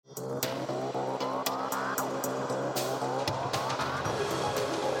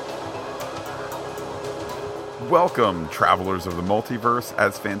Welcome, travelers of the multiverse,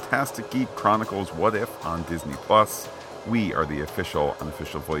 as Fantastic Geek chronicles What If on Disney+. We are the official,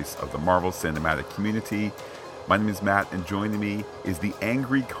 unofficial voice of the Marvel Cinematic Community. My name is Matt, and joining me is the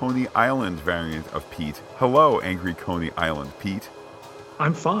Angry Coney Island variant of Pete. Hello, Angry Coney Island Pete.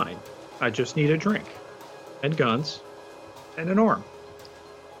 I'm fine. I just need a drink, and guns, and an arm.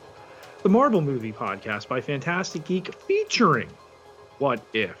 The Marvel Movie Podcast by Fantastic Geek featuring What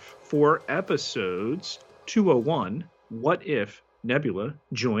If for episodes 201, What If Nebula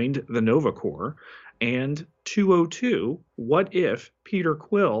joined the Nova Corps, and 202, What If Peter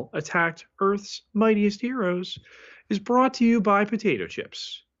Quill attacked Earth's mightiest heroes, is brought to you by potato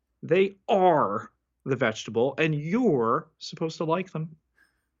chips. They are the vegetable, and you're supposed to like them.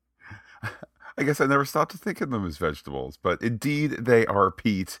 I guess I never stopped to think of them as vegetables, but indeed they are,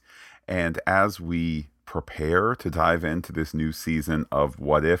 Pete. And as we prepare to dive into this new season of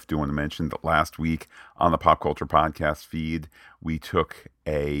What If, do want to mention that last week on the Pop Culture Podcast feed, we took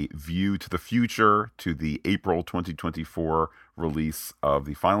a view to the future to the April 2024 release of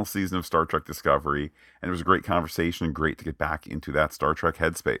the final season of Star Trek Discovery. And it was a great conversation and great to get back into that Star Trek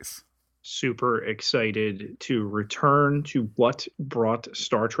headspace. Super excited to return to what brought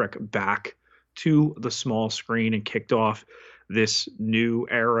Star Trek back to the small screen and kicked off this new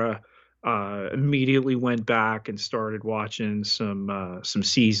era. Immediately went back and started watching some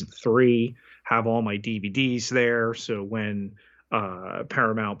season 3. Have all my DVDs there, so when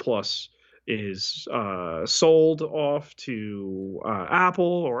Paramount Plus is sold off to Apple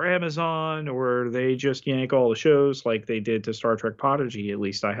or Amazon, or they just yank all the shows like they did to Star Trek Prodigy, at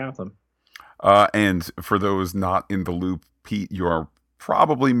least I have them. And for those not in the loop, Pete, you are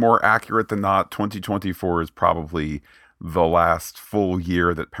probably more accurate than not. 2024 is probably the last full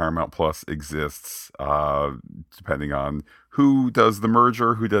year that Paramount Plus exists, depending on who does the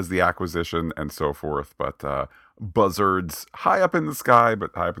merger, who does the acquisition, and so forth. But buzzards high up in the sky,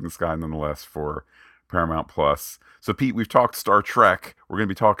 but high up in the sky nonetheless for Paramount Plus. So, Pete, we've talked Star Trek. We're going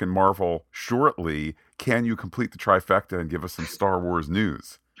to be talking Marvel shortly. Can you complete the trifecta and give us some Star Wars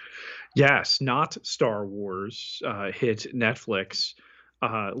news? Yes, not Star Wars hit Netflix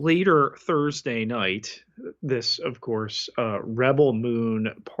later Thursday night. This, of course, Rebel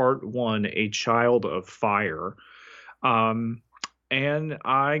Moon Part 1, A Child of Fire. And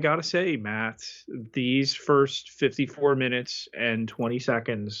I gotta say, Matt, these first 54 minutes and 20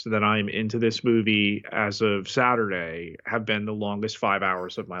 seconds that I'm into this movie as of Saturday have been the longest 5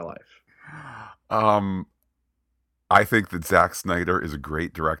 hours of my life. I think that Zack Snyder is a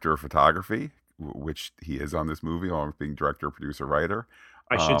great director of photography, which he is on this movie, along with being director, producer, writer.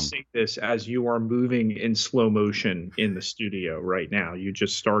 I should say this as you are moving in slow motion in the studio right now. You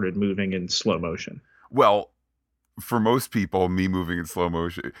just started moving in slow motion. Well, for most people, me moving in slow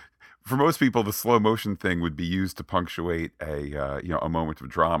motion, for most people, the slow motion thing would be used to punctuate a moment of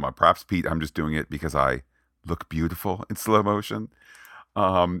drama. Perhaps, Pete, I'm just doing it because I look beautiful in slow motion.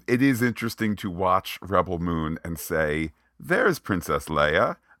 It is interesting to watch Rebel Moon and say, there's Princess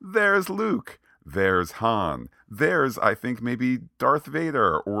Leia, there's Luke, there's Han, there's, I think, maybe Darth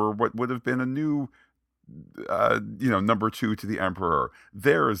Vader, or what would have been a new, number 2 to the Emperor.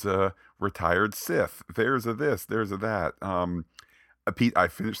 There's a retired Sith. There's a this, there's a that. Pete, I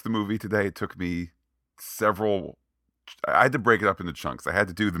finished the movie today. It took me I had to break it up into chunks. I had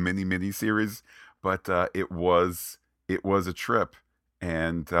to do the mini series, but it was a trip.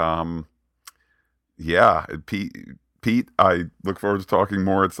 And Pete, I look forward to talking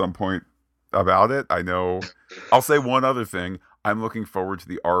more at some point about it. I know I'll say one other thing. I'm looking forward to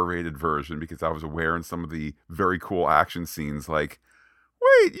the R-rated version because I was aware in some of the very cool action scenes, like,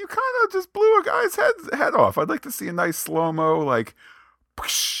 wait, you kind of just blew a guy's head off. I'd like to see a nice slow-mo, like,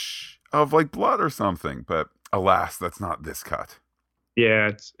 whoosh, of like blood or something. But alas, that's not this cut.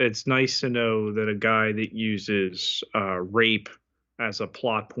 Yeah, it's nice to know that a guy that uses rape as a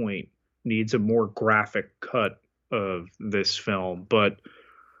plot point needs a more graphic cut of this film. But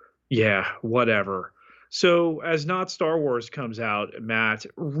yeah, whatever. So as Not Star Wars comes out, Matt,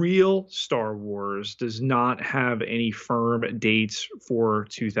 real Star Wars does not have any firm dates for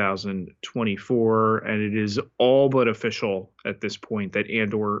 2024, and it is all but official at this point that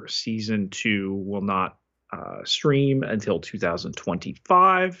Andor Season 2 will not stream until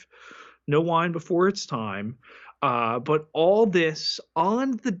 2025. No wine before its time. But all this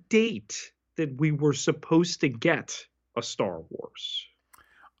on the date that we were supposed to get a Star Wars.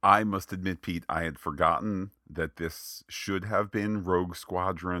 I must admit, Pete, I had forgotten that this should have been Rogue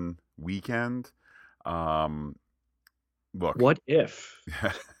Squadron weekend. Look, what if?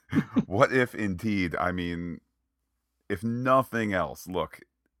 What if indeed? I mean, if nothing else, look,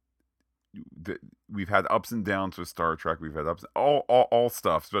 the, we've had ups and downs with Star Trek. We've had ups, all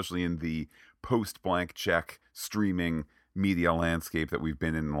stuff, especially in the post blank check streaming media landscape that we've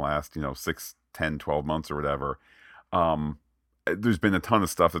been in the last, 6, 10, 12 months or whatever. Um, there's been a ton of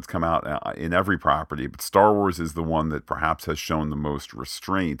stuff that's come out in every property, but Star Wars is the one that perhaps has shown the most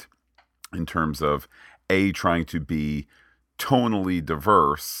restraint in terms of trying to be tonally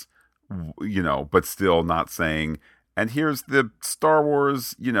diverse, but still not saying, and here's the Star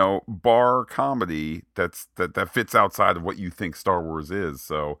Wars, bar comedy that fits outside of what you think Star Wars is.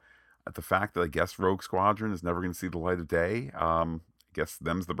 So the fact that I guess Rogue Squadron is never going to see the light of day, I guess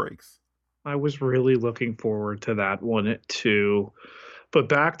them's the breaks. I was really looking forward to that one too. But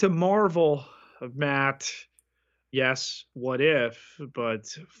back to Marvel, Matt. Yes, what if? But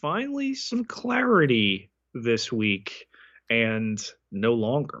finally, some clarity this week and no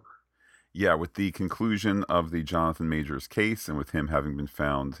longer. Yeah, with the conclusion of the Jonathan Majors case and with him having been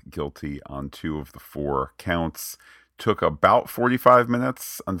found guilty on 2 of the 4 counts, took about 45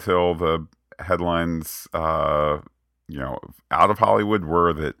 minutes until the headlines, out of Hollywood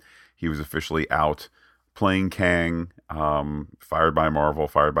were that he was officially out playing Kang, fired by Marvel,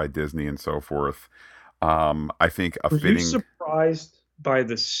 fired by Disney, and so forth. I think a Were you fitting. surprised by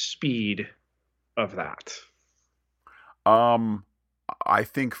the speed of that? Um, I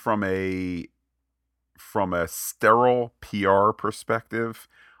think from a sterile PR perspective,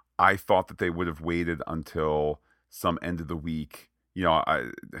 I thought that they would have waited until some end of the week.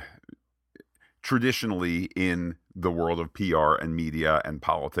 Traditionally in the world of PR and media and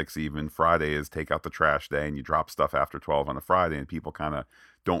politics, even Friday is take out the trash day, and you drop stuff after 12 on a Friday, and people kind of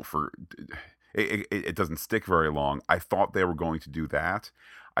don't for it doesn't stick very long. I thought they were going to do that.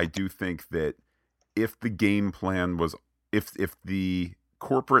 I do think that if the game plan was, if the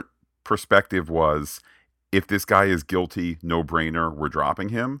corporate perspective was, if this guy is guilty, no brainer, we're dropping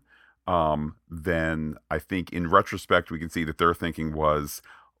him. Then I think in retrospect we can see that their thinking was,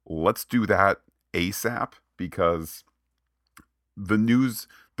 let's do that ASAP, because the news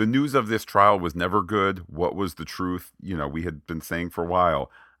of this trial was never good. What was the truth? We had been saying for a while,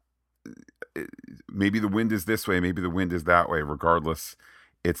 maybe the wind is this way, maybe the wind is that way. Regardless,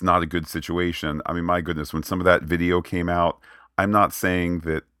 it's not a good situation. I mean, my goodness, when some of that video came out, I'm not saying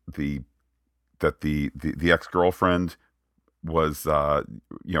that the ex-girlfriend was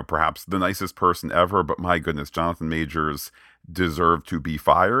perhaps the nicest person ever, but my goodness, Jonathan Majors deserved to be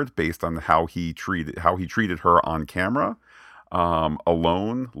fired based on how he treated her on camera,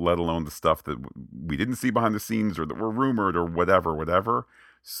 alone, let alone the stuff that we didn't see behind the scenes or that were rumored or whatever.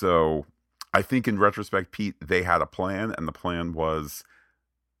 So I think in retrospect, Pete, they had a plan, and the plan was,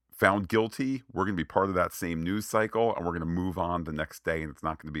 found guilty, we're going to be part of that same news cycle, and we're going to move on the next day, and it's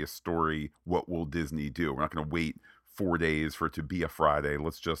not going to be a story, what will Disney do? We're not going to wait 4 days for it to be a Friday.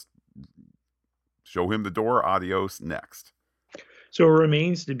 Let's just show him the door, adios, next. So it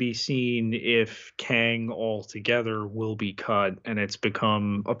remains to be seen if Kang altogether will be cut, and it's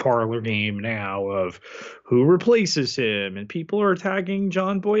become a parlor game now of who replaces him, and people are tagging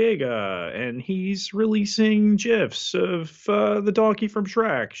John Boyega, and he's releasing gifs of the donkey from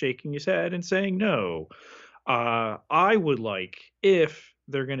Shrek shaking his head and saying no. I would like, if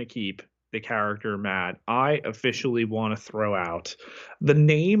they're going to keep the character Matt, I officially want to throw out the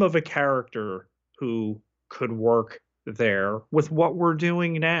name of a character who could work there with what we're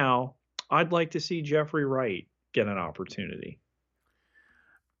doing now. I'd like to see Jeffrey Wright get an opportunity.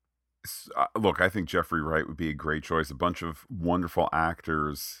 Look, I think Jeffrey Wright would be a great choice. A bunch of wonderful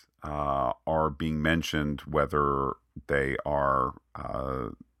actors are being mentioned, whether they are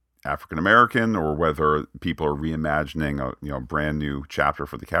African American or whether people are reimagining a brand new chapter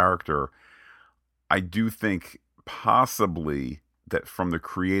for the character. I do think possibly that from the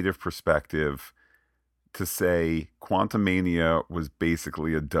creative perspective, to say Quantumania was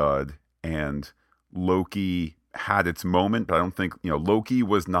basically a dud and Loki had its moment, but I don't think, Loki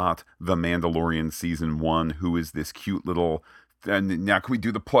was not the Mandalorian season 1, who is this cute little, and now can we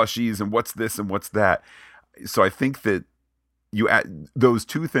do the plushies and what's this and what's that. So I think that you add those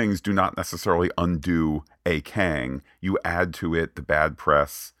two things do not necessarily undo a Kang. You add to it the bad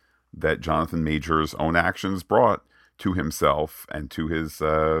press that Jonathan Majors' own actions brought to himself and to his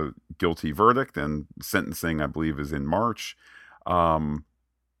guilty verdict, and sentencing, I believe, is in March.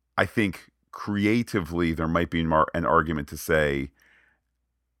 I think creatively there might be an argument to say,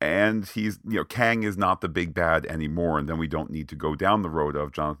 and he's, Kang is not the big bad anymore, and then we don't need to go down the road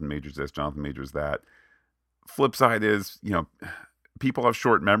of Jonathan Majors this, Jonathan Majors that. Flip side is, people have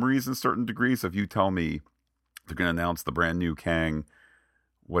short memories in certain degrees. So if you tell me they're going to announce the brand new Kang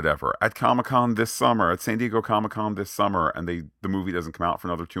whatever, at Comic-Con this summer, at San Diego Comic-Con this summer, and the movie doesn't come out for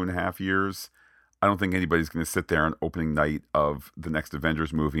another 2.5 years, I don't think anybody's going to sit there on opening night of the next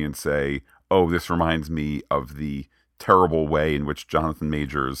Avengers movie and say, "Oh, this reminds me of the terrible way in which Jonathan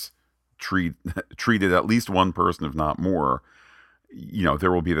Majors treated at least one person, if not more."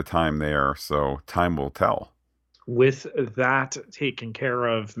 There will be the time there, so time will tell. With that taken care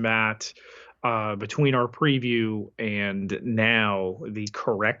of, Matt, between our preview and now the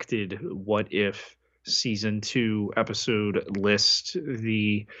corrected What If season 2 episode list,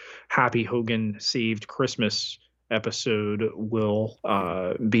 the Happy Hogan Saved Christmas episode will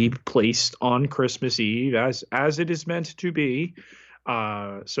be placed on Christmas Eve as it is meant to be.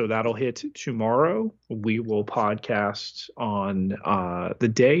 So that'll hit tomorrow. We will podcast on the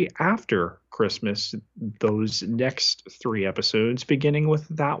day after Christmas, those next 3 episodes, beginning with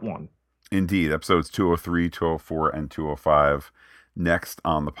that one. Indeed, episodes 203, 204, and 205 next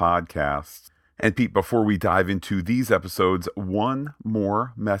on the podcast. And Pete, before we dive into these episodes, one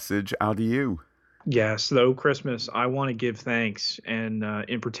more message out of you. Yes, though Christmas, I want to give thanks, and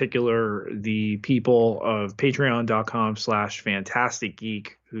in particular, the people of patreon.com/fantasticgeek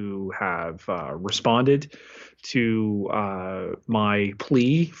who have responded to my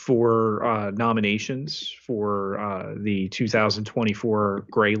plea for nominations for the 2024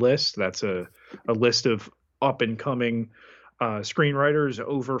 Gray List. That's a list of up-and-coming screenwriters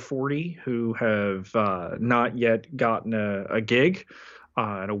over 40 who have not yet gotten a gig.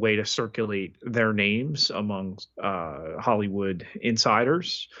 And a way to circulate their names among Hollywood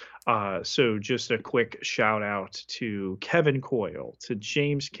insiders. So just a quick shout out to Kevin Coyle, to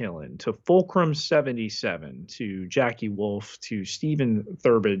James Killen, to Fulcrum77, to Jackie Wolf, to Stephen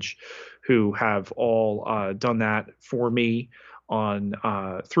Thurbage, who have all done that for me on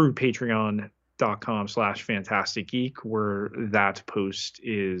through patreon.com/fantasticgeek, where that post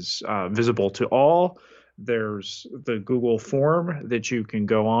is visible to all. There's the Google form that you can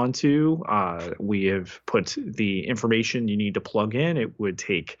go on to. We have put the information you need to plug in. It would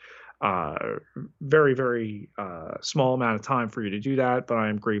take very, very small amount of time for you to do that, but I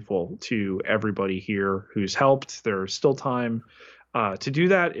am grateful to everybody here who's helped. There's still time to do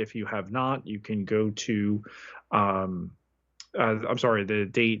that. If you have not, you can go to, the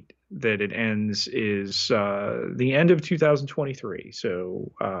date that it ends is the end of 2023.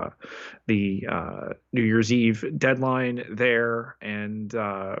 So the New Year's Eve deadline there. And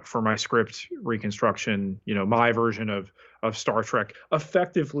for my script reconstruction, my version of Star Trek,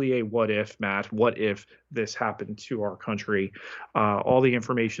 effectively a what if, Matt, what if this happened to our country, all the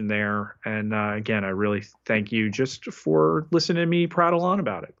information there. And again, I really thank you just for listening to me prattle on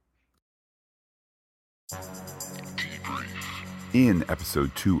about it. In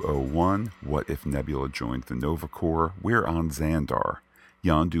episode 201, What If Nebula Joined the Nova Corps? We're on Xandar.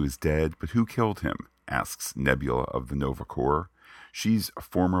 Yondu is dead, but who killed him? Asks Nebula of the Nova Corps. She's a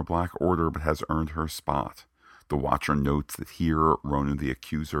former Black Order, but has earned her spot. The Watcher notes that here, Ronan the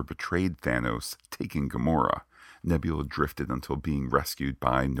Accuser betrayed Thanos, taking Gamora. Nebula drifted until being rescued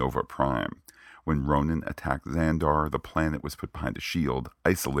by Nova Prime. When Ronan attacked Xandar, the planet was put behind a shield,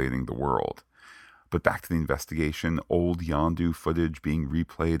 isolating the world. But back to the investigation, old Yondu footage being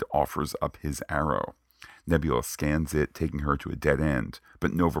replayed offers up his arrow. Nebula scans it, taking her to a dead end,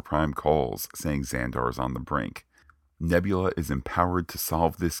 but Nova Prime calls, saying Xandar is on the brink. Nebula is empowered to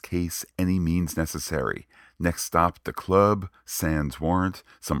solve this case any means necessary. Next stop, the club, Sans Warrant,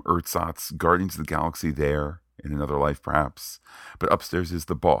 some Ersatz, Guardians of the Galaxy there, in another life perhaps. But upstairs is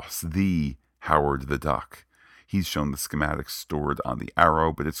the boss, the Howard the Duck. He's shown the schematics stored on the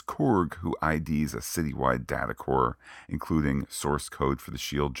Arrow, but it's Korg who IDs a citywide data core, including source code for the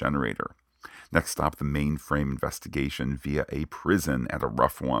shield generator. Next stop, the mainframe investigation via a prison and a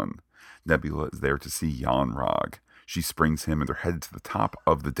rough one. Nebula is there to see Yon-Rogg. She springs him and they're headed to the top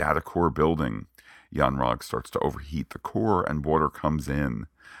of the data core building. Yon-Rogg starts to overheat the core and water comes in.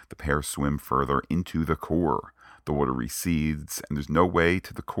 The pair swim further into the core. The water recedes, and there's no way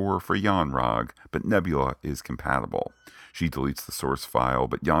to the core for Yon-Rogg, but Nebula is compatible. She deletes the source file,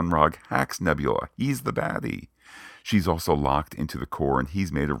 but Yon-Rogg hacks Nebula. He's the baddie. She's also locked into the core, and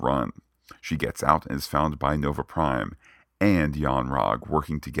he's made a run. She gets out and is found by Nova Prime and Yon-Rogg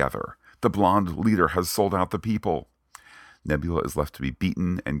working together. The blonde leader has sold out the people. Nebula is left to be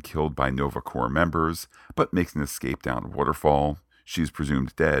beaten and killed by Nova Corps members, but makes an escape down a waterfall. She is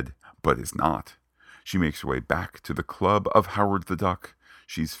presumed dead, but is not. She makes her way back to the club of Howard the Duck.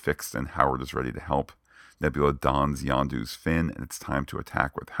 She's fixed and Howard is ready to help. Nebula dons Yondu's fin, and it's time to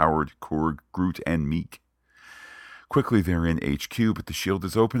attack with Howard, Korg, Groot, and Meek. Quickly they're in HQ, but the shield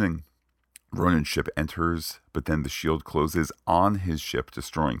is opening. Ronan's ship enters, but then the shield closes on his ship,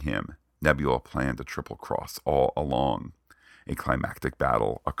 destroying him. Nebula planned a triple cross all along. A climactic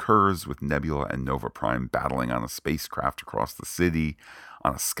battle occurs with Nebula and Nova Prime battling on a spacecraft across the city.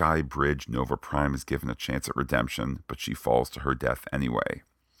 On a sky bridge, Nova Prime is given a chance at redemption, but she falls to her death anyway.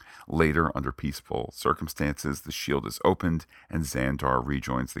 Later, under peaceful circumstances, the shield is opened and Xandar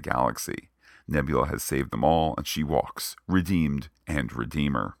rejoins the galaxy. Nebula has saved them all, and she walks, redeemed and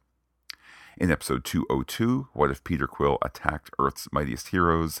redeemer. In episode 202, What If Peter Quill Attacked Earth's Mightiest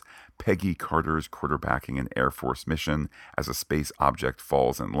Heroes? Peggy Carter's quarterbacking an Air Force mission as a space object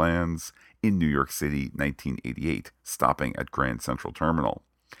falls and lands in New York City, 1988, stopping at Grand Central Terminal.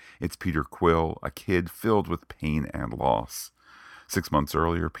 It's Peter Quill, a kid filled with pain and loss. 6 months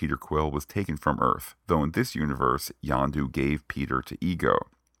earlier, Peter Quill was taken from Earth, though in this universe, Yondu gave Peter to Ego.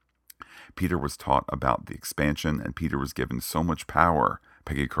 Peter was taught about the expansion, and Peter was given so much power.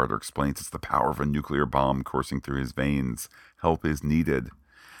 Peggy Carter explains it's the power of a nuclear bomb coursing through his veins. Help is needed.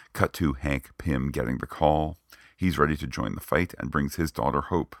 Cut to Hank Pym getting the call. He's ready to join the fight and brings his daughter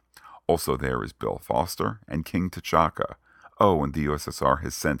Hope. Also there is Bill Foster and King T'Chaka. Oh, and the USSR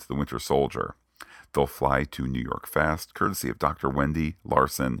has sent the Winter Soldier. They'll fly to New York fast, courtesy of Dr. Wendy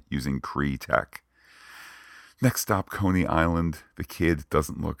Larson using Kree tech. Next stop, Coney Island. The kid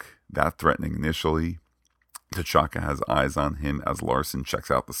doesn't look that threatening initially. T'Chaka has eyes on him as Larson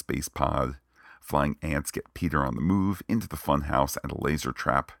checks out the space pod. Flying ants get Peter on the move into the funhouse and a laser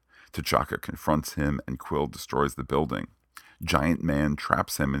trap. T'Chaka confronts him and Quill destroys the building. Giant Man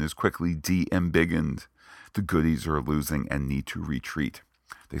traps him and is quickly de-embiggened. The goodies are losing and need to retreat.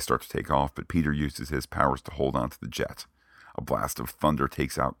 They start to take off, but Peter uses his powers to hold on to the jet. A blast of thunder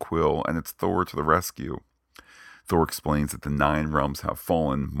takes out Quill, and it's Thor to the rescue. Thor explains that the 9 realms have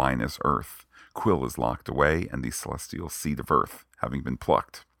fallen, minus Earth. Quill is locked away, and the celestial seed of Earth, having been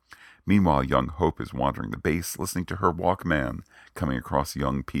plucked. Meanwhile, young Hope is wandering the base, listening to her Walkman, coming across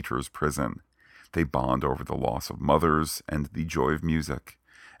young Peter's prison. They bond over the loss of mothers and the joy of music.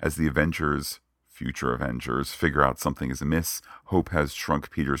 As the Avengers, future Avengers, figure out something is amiss, Hope has shrunk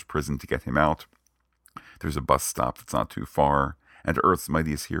Peter's prison to get him out. There's a bus stop that's not too far, and Earth's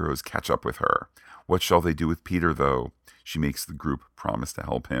mightiest heroes catch up with her. What shall they do with Peter, though? She makes the group promise to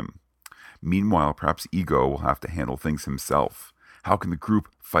help him. Meanwhile, perhaps Ego will have to handle things himself. How can the group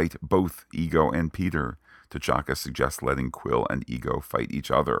fight both Ego and Peter? T'Chaka suggests letting Quill and Ego fight each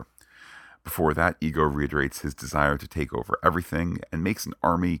other. Before that, Ego reiterates his desire to take over everything and makes an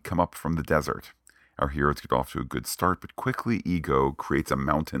army come up from the desert. Our heroes get off to a good start, but quickly Ego creates a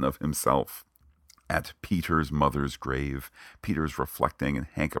mountain of himself. At Peter's mother's grave, Peter's reflecting and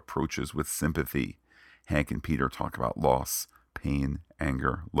Hank approaches with sympathy. Hank and Peter talk about loss, pain,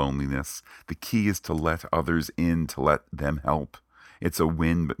 anger, loneliness. The key is to let others in, to let them help. It's a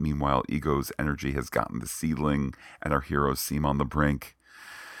win, but meanwhile, Ego's energy has gotten the ceiling, and our heroes seem on the brink.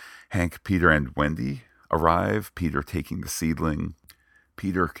 Hank, Peter, and Wendy arrive, Peter taking the seedling.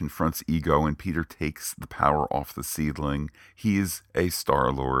 Peter confronts Ego, and Peter takes the power off the seedling. He is a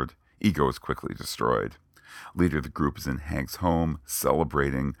Star-Lord. Ego is quickly destroyed. Later, the group is in Hank's home,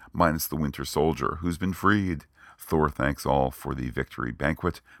 celebrating, minus the Winter Soldier, who's been freed. Thor thanks all for the victory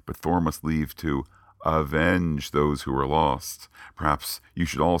banquet, but Thor must leave to avenge those who are lost. Perhaps you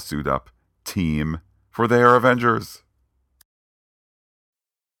should all suit up, team, for they are Avengers.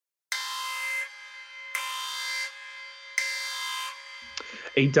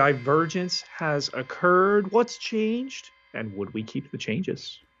 A divergence has occurred. What's changed? And would we keep the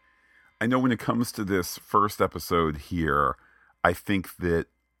changes? I know when it comes to this first episode here, I think that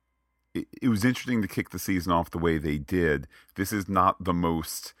it was interesting to kick the season off the way they did. This is not the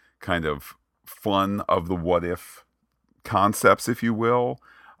most kind of fun of the what if concepts, if you will.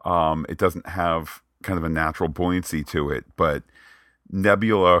 It doesn't have kind of a natural buoyancy to it, but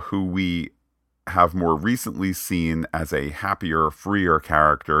Nebula, who we have more recently seen as a happier, freer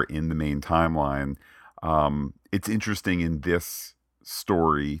character in the main timeline, it's interesting in this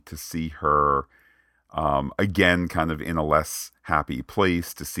story to see her again kind of in a less happy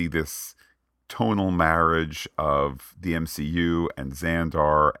place, to see this tonal marriage of the MCU and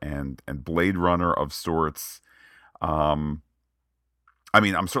Xandar and Blade Runner of sorts. I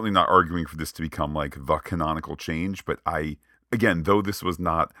mean, I'm certainly not arguing for this to become like the canonical change, but again, though this was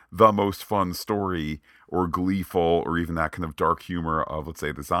not the most fun story or gleeful or even that kind of dark humor of, let's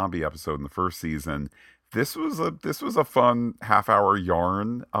say, the zombie episode in the first season, this was a fun half-hour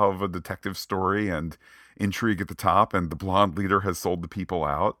yarn of a detective story and intrigue at the top, and the blonde leader has sold the people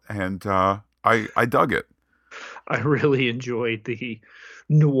out, and I dug it. I really enjoyed the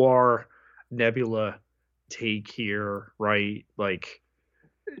noir Nebula take here, right? Like,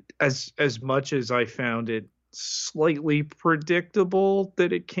 as much as I found it slightly predictable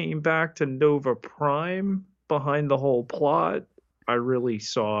that it came back to Nova Prime behind the whole plot, I really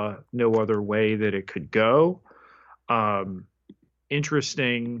saw no other way that it could go. Um,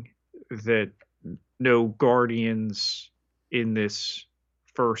 Interesting that no Guardians in this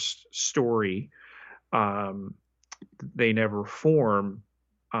first story. Um, they never form.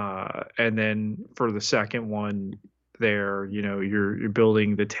 And then for the second one, there, you're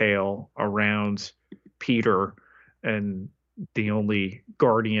building the tale around Peter, and the only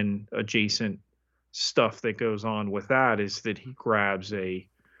Guardian adjacent stuff that goes on with that is that he grabs a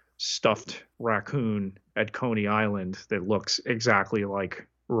stuffed raccoon at Coney Island that looks exactly like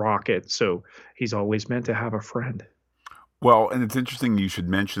Rocket. So he's always meant to have a friend. Well, and it's interesting you should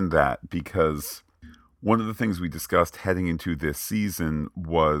mention that because one of the things we discussed heading into this season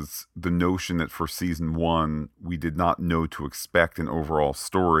was the notion that for season one, we did not know to expect an overall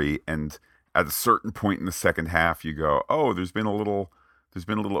story. And at a certain point in the second half, you go, oh, there's been a little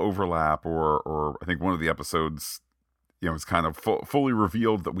overlap, or I think one of the episodes, it's kind of fully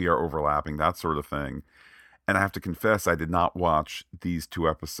revealed that we are overlapping, that sort of thing. And I have to confess, I did not watch these two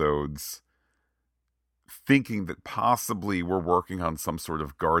episodes thinking that possibly we're working on some sort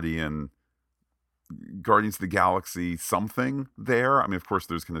of Guardians of the Galaxy something there. I mean, of course,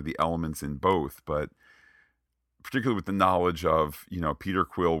 there's going to be elements in both, but particularly with the knowledge of, Peter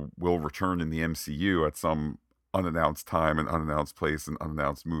Quill will return in the MCU at some unannounced time and unannounced place and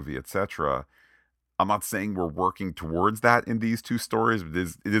unannounced movie, etc. I'm not saying we're working towards that in these two stories, but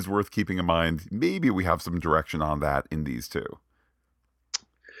it is worth keeping in mind. Maybe we have some direction on that in these two.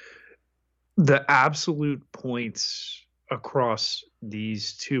 The absolute points across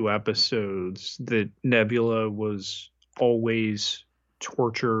these two episodes that Nebula was always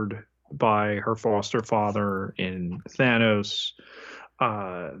tortured by her foster father in Thanos,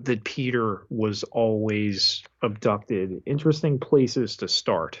 that Peter was always abducted. Interesting places to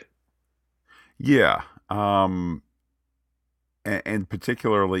start. Yeah. And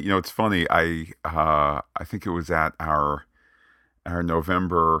particularly, it's funny. I think it was at our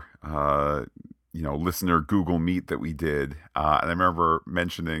November listener Google Meet that we did, and I remember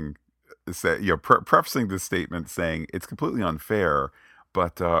mentioning, prefacing this statement saying it's completely unfair,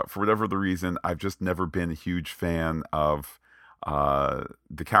 but for whatever the reason, I've just never been a huge fan of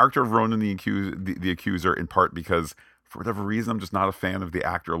the character of Ronan the Accuser, in part because for whatever reason, I'm just not a fan of the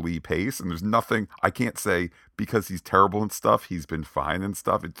actor Lee Pace, and there's nothing I can't say because he's terrible and stuff. He's been fine and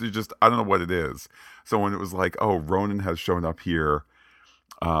stuff. It's just I don't know what it is. So when it was like, oh, Ronan has shown up here,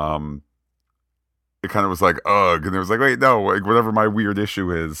 it kind of was like, ugh, and it was like, wait, no, like, whatever my weird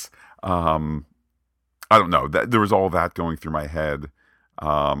issue is, I don't know. That there was all that going through my head.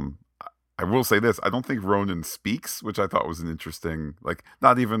 Um, I will say this: I don't think Ronan speaks, which I thought was an interesting, like,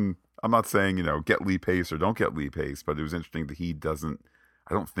 not even. I'm not saying get Lee Pace or don't get Lee Pace, but it was interesting that he doesn't.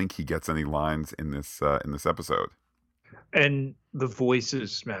 I don't think he gets any lines in this episode. And the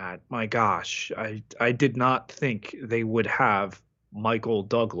voices, Matt, my gosh, I did not think they would have Michael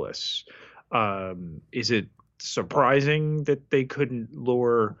Douglas. Is it surprising that they couldn't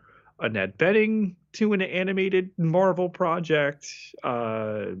lure Annette Bening to an animated Marvel project?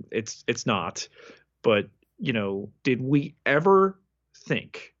 It's not. But, did we ever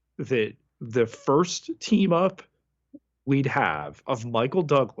think that the first team up we'd have of Michael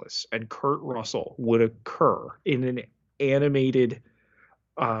Douglas and Kurt Russell would occur in an animated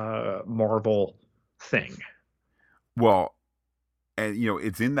Marvel thing? Well, and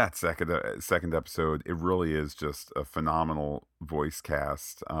it's in that second episode. It really is just a phenomenal voice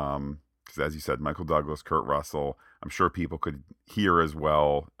cast. Because as you said, Michael Douglas, Kurt Russell. I'm sure people could hear as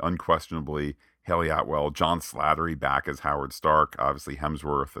well. Unquestionably, Haley Atwell, John Slattery back as Howard Stark. Obviously,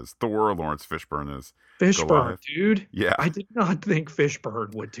 Hemsworth as Thor. Lawrence Fishburne as Fishburne, Goliath. dude. Yeah, I did not think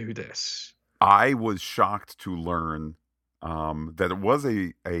Fishburne would do this. I was shocked to learn that it was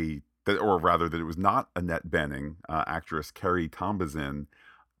or rather that it was not Annette Bening, actress Carrie Tombazin,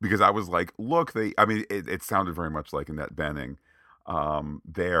 because I was like, look, I mean, it sounded very much like Annette Bening.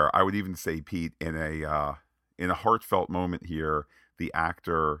 There, I would even say, Pete, in a heartfelt moment here, the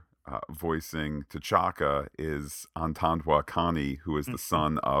actor voicing T'Chaka is Antandwa Kani, who is the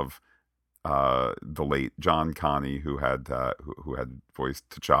son of the late John Connie, who had voiced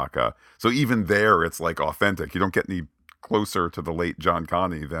T'Chaka. So even there, it's like authentic. You don't get any closer to the late John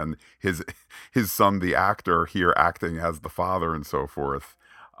Connie than his son, the actor, here acting as the father and so forth.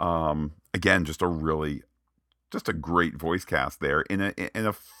 Again, just a great voice cast there in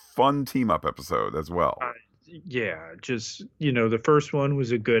a fun team up episode as well. Yeah, just the first one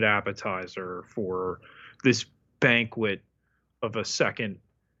was a good appetizer for this banquet of a second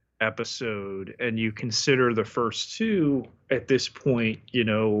episode and you consider the first two at this point,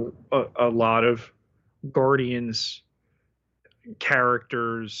 a lot of Guardians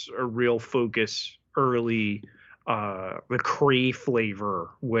characters, a real focus early, the Kree flavor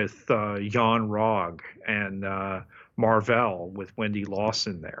with Jan Rog and Marvell with Wendy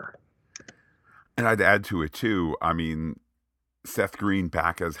Lawson there. And I'd add to it too. I mean, Seth Green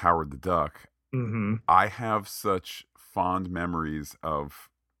back as Howard the Duck. Mm-hmm. I have such fond memories of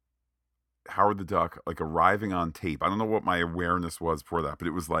Howard the Duck like arriving on tape. I don't know what my awareness was for that, but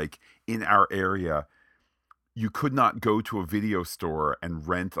it was like in our area you could not go to a video store and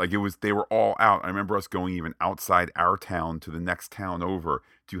rent, like it was, they were all out. I remember us going even outside our town to the next town over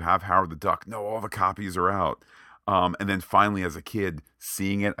to have Howard the Duck. No, all the copies are out. And then finally as a kid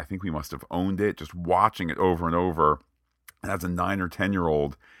seeing it, I think we must have owned it, just watching it over and over. And as a 9 or 10 year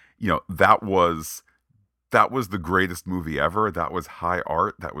old, that was the greatest movie ever. That was high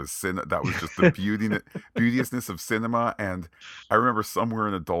art. That was that was just the beauteousness of cinema. And I remember somewhere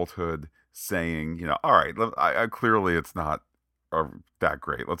in adulthood saying, all right, I clearly it's not that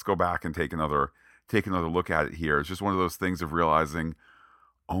great. Let's go back and take another look at it here. It's just one of those things of realizing,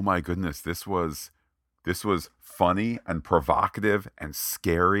 oh my goodness, this was funny and provocative and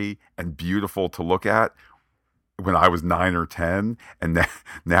scary and beautiful to look at when I was 9 or 10, and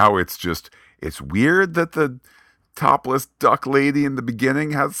now it's weird that the topless duck lady in the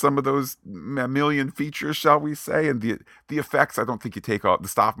beginning has some of those mammalian features, shall we say, and the effects. I don't think you take off the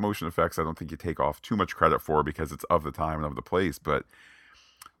stop motion effects. I don't think you take off too much credit for because it's of the time and of the place. But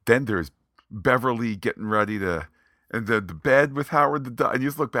then there's Beverly getting ready to, and the bed with Howard the Duck, and you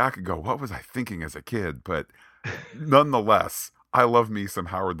just look back and go, what was I thinking as a kid? But nonetheless, I love me some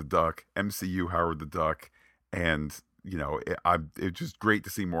Howard the Duck, MCU Howard the Duck. And it's just great to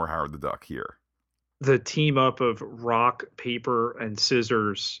see more Howard the Duck here. The team up of rock, paper, and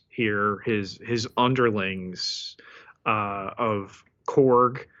scissors here, his underlings of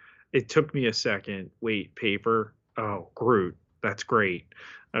Korg. It took me a second. Wait, paper? Oh, Groot. That's great.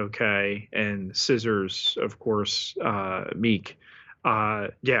 Okay, and scissors, of course. Meek.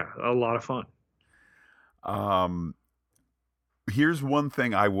 Yeah, a lot of fun. Here's one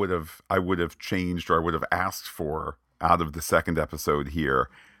thing I would have changed, or I would have asked for out of the second episode here.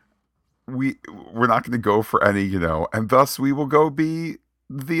 We're not going to go for any, and thus we will go be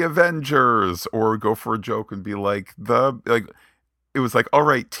the Avengers, or go for a joke and be like it was like, all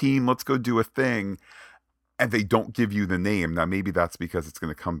right, team, let's go do a thing. And they don't give you the name. Now, maybe that's because it's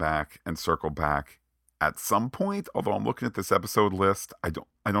going to come back and circle back at some point. Although I'm looking at this episode list, I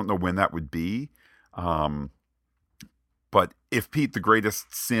don't know when that would be. But if Pete, the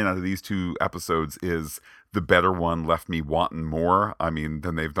greatest sin out of these two episodes is the better one left me wanting more, I mean,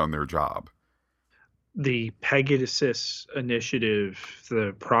 then they've done their job. The Pegasus Initiative,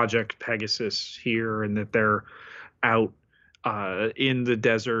 the Project Pegasus here, and that they're out in the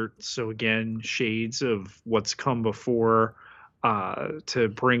desert. So again, shades of what's come before, to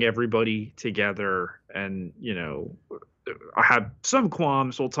bring everybody together. And, I have some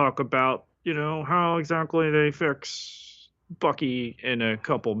qualms. We'll talk about, how exactly they fix Bucky in a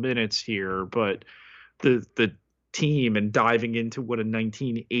couple minutes here, but the team and diving into what a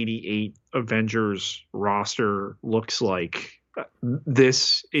 1988 Avengers roster looks like,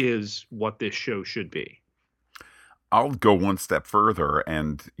 this is what this show should be. I'll go one step further,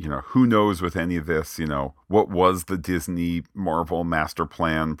 and who knows with any of this, what was the Disney Marvel master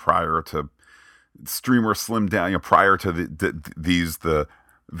plan prior to streamer slim down, prior to the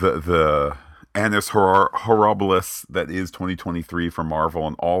Annus Horribilis that is 2023 for Marvel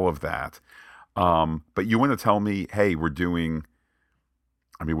and all of that. But you want to tell me, hey, we're doing,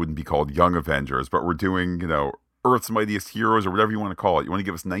 I mean, it wouldn't be called Young Avengers, but we're doing, Earth's Mightiest Heroes, or whatever you want to call it. You want to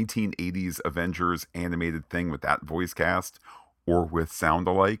give us 1980s Avengers animated thing with that voice cast or with sound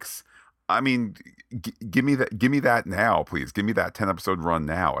alikes? I mean, give me that now, please. Give me that 10 episode run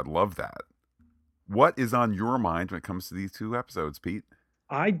now. I'd love that. What is on your mind when it comes to these two episodes, Pete?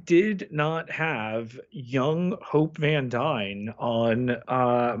 I did not have young Hope Van Dyne on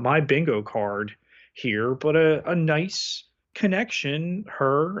my bingo card here, but a nice connection,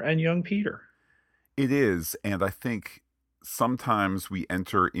 her and young Peter. It is, and I think sometimes we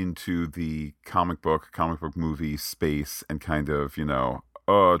enter into the comic book movie space and kind of,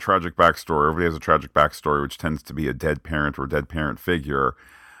 tragic backstory. Everybody has a tragic backstory, which tends to be a dead parent or dead parent figure.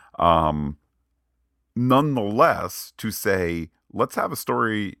 Nonetheless, to say, let's have a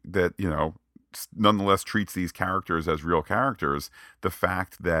story that, nonetheless treats these characters as real characters. The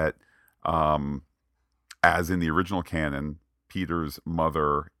fact that, as in the original canon, Peter's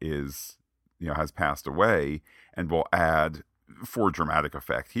mother is, has passed away, and we'll add for dramatic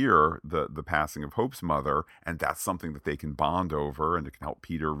effect here, the passing of Hope's mother, and that's something that they can bond over, and it can help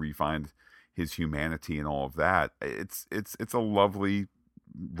Peter refine his humanity and all of that. It's a lovely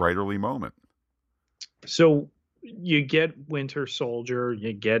writerly moment. So you get Winter Soldier,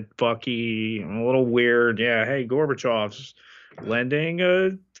 you get Bucky, a little weird. Yeah, hey, Gorbachev's lending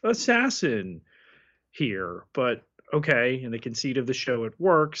a assassin here, but okay, in the conceit of the show, it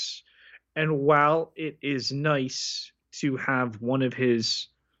works. And while it is nice to have one of his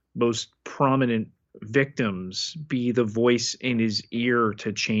most prominent victims be the voice in his ear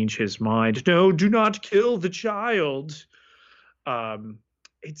to change his mind, no, do not kill the child.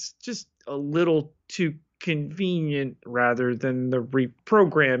 It's just a little too convenient rather than the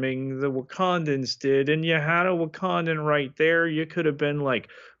reprogramming the Wakandans did. And you had a Wakandan right there. You could have been like,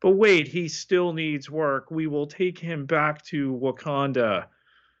 but wait, he still needs work. We will take him back to Wakanda.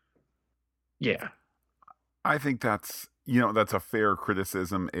 Yeah. I think that's a fair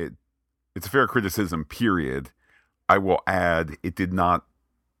criticism. It's a fair criticism, period. I will add, it did not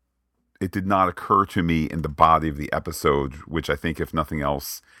occur to me in the body of the episode, which I think, if nothing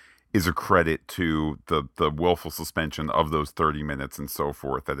else, is a credit to the willful suspension of those 30 minutes and so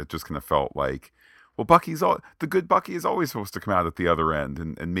forth, that it just kind of felt like, well, the good Bucky is always supposed to come out at the other end,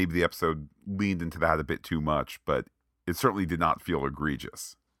 and maybe the episode leaned into that a bit too much, but it certainly did not feel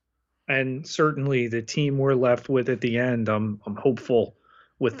egregious. And certainly the team we're left with at the end, I'm hopeful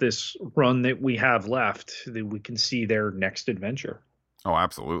with this run that we have left that we can see their next adventure. Oh,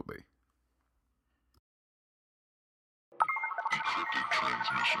 absolutely.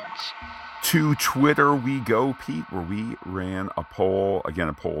 To Twitter we go, Pete, where we ran a poll. Again,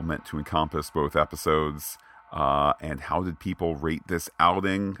 a poll meant to encompass both episodes. And how did people rate this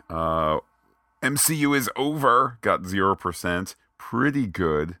outing? MCU is over, got 0%. Pretty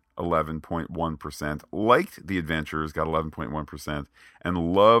good, 11.1%. Liked The Adventures, got 11.1%.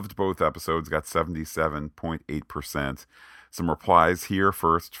 And loved both episodes, got 77.8%. Some replies here.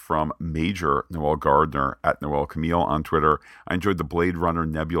 First from Major Noel Gardner at Noel Camille on Twitter. I enjoyed the Blade Runner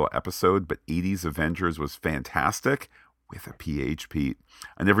Nebula episode, but 80s Avengers was fantastic. With a PH, Pete.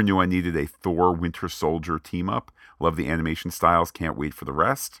 I never knew I needed a Thor Winter Soldier team up. Love the animation styles. Can't wait for the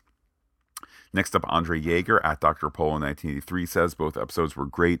rest. Next up, Andre Yeager at Dr. Polo 1983 says both episodes were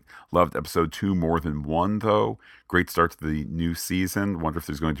great. Loved episode 2 more than 1, though. Great start to the new season. Wonder if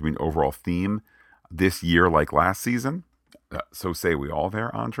there's going to be an overall theme this year like last season. So say we all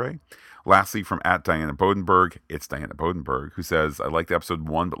there, Andre. Lastly, from at Diana Bodenberg, it's Diana Bodenberg, who says, I liked episode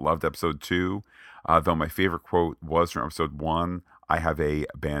 1 but loved episode 2. Though my favorite quote was from episode 1, I have a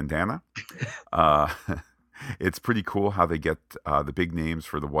bandana. It's pretty cool how they get the big names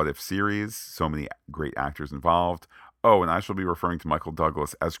for the What If series. So many great actors involved. Oh, and I shall be referring to Michael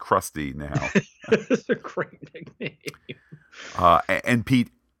Douglas as Krusty now. That's a great nickname. And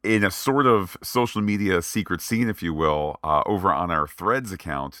Pete, in a sort of social media secret scene, if you will, over on our Threads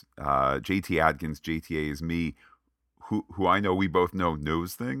account, JT Adkins, JTA is me, who I know we both know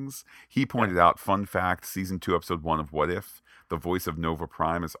knows things. He pointed out, fun fact, season 2, episode 1 of What If, the voice of Nova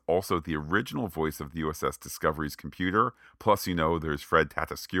Prime is also the original voice of the USS Discovery's computer. Plus, there's Fred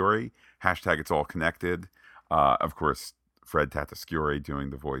Tatasciore. Hashtag it's all connected. Of course, Fred Tatasciore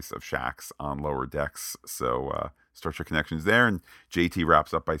doing the voice of Shax on Lower Decks. So, Star Trek connections there. And JT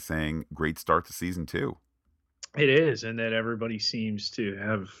wraps up by saying, great start to season 2. It is, and that everybody seems to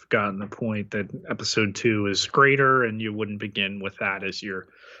have gotten the point that episode 2 is greater, and you wouldn't begin with that as your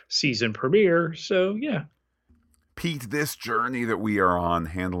season premiere. So, yeah. Pete, this journey that we are on,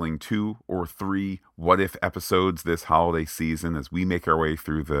 handling 2 or 3 What If episodes this holiday season, as we make our way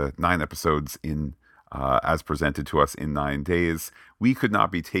through the 9 episodes in as presented to us in 9 days, we could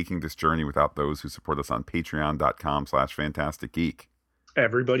not be taking this journey without those who support us on patreon.com/fantasticgeek.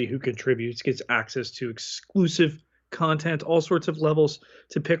 Everybody who contributes gets access to exclusive content, all sorts of levels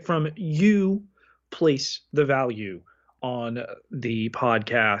to pick from. You place the value on the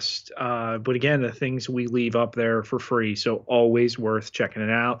podcast. But again, the things we leave up there for free. So always worth checking it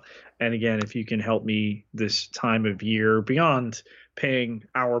out. And again, if you can help me this time of year beyond paying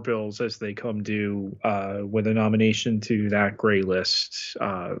our bills as they come due with a nomination to that gray list,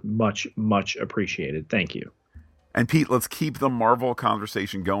 much, much appreciated. Thank you. And Pete, let's keep the Marvel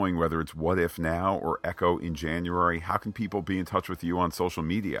conversation going, whether it's What If now or Echo in January. How can people be in touch with you on social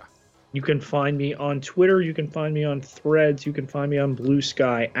media? You can find me on Twitter. You can find me on Threads. You can find me on Blue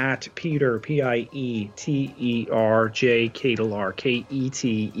Sky at Peter,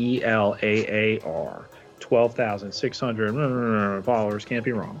 Pieterjketelaar, Ketelaar. 12,600 followers. Can't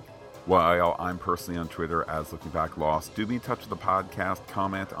be wrong. While I'm personally on Twitter as Looking Back Lost, do be in touch with the podcast.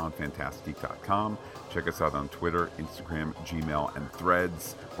 Comment on fantasticgeek.com. Check us out on Twitter, Instagram, Gmail, and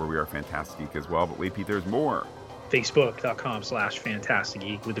Threads, where we are Fantastic Geek as well. But wait, Pete, there's more.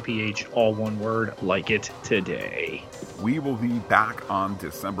 Facebook.com/FantasticGeek with the PH, all one word, like it today. We will be back on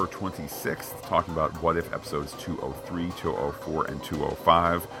December 26th talking about What If episodes 203, 204, and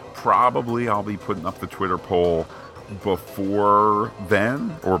 205. Probably I'll be putting up the Twitter poll before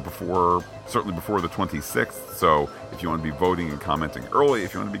then, or certainly before the 26th. So if you want to be voting and commenting early,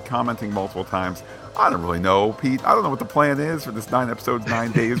 if you want to be commenting multiple times, I don't really know, Pete. I don't know what the plan is for this 9 episodes,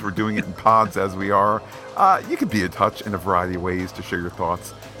 9 days. We're doing it in pods as we are. You can be in touch in a variety of ways to share your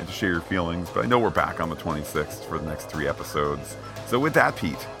thoughts and to share your feelings. But I know we're back on the 26th for the next 3 episodes. So with that,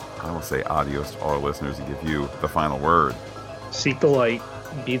 Pete, I will say adios to all our listeners and give you the final word. Seek the light,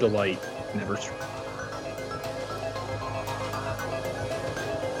 be the light, never